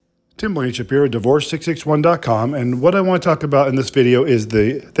Tim Blankenship here at Divorce661.com, and what I want to talk about in this video is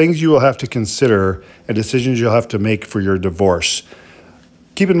the things you will have to consider and decisions you'll have to make for your divorce.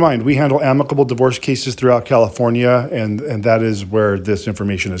 Keep in mind, we handle amicable divorce cases throughout California, and that is where this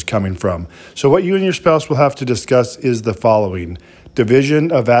information is coming from. So what you and your spouse will have to discuss is the following: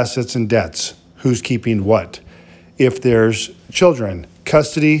 division of assets and debts, who's keeping what, if there's children,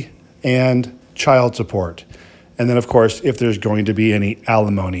 custody, and child support. And then, of course, if there's going to be any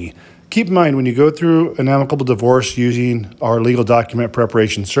alimony. Keep in mind, when you go through an amicable divorce using our legal document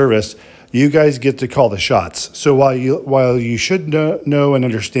preparation service, you guys get to call the shots. So while you should know and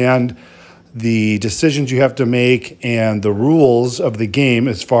understand the decisions you have to make and the rules of the game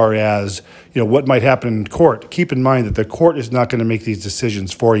as far as what might happen in court, keep in mind that the court is not going to make these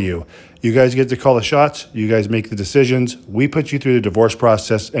decisions for you. You guys get to call the shots. You guys make the decisions. We put you through the divorce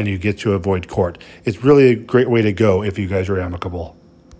process, and you get to avoid court. It's really a great way to go if you guys are amicable.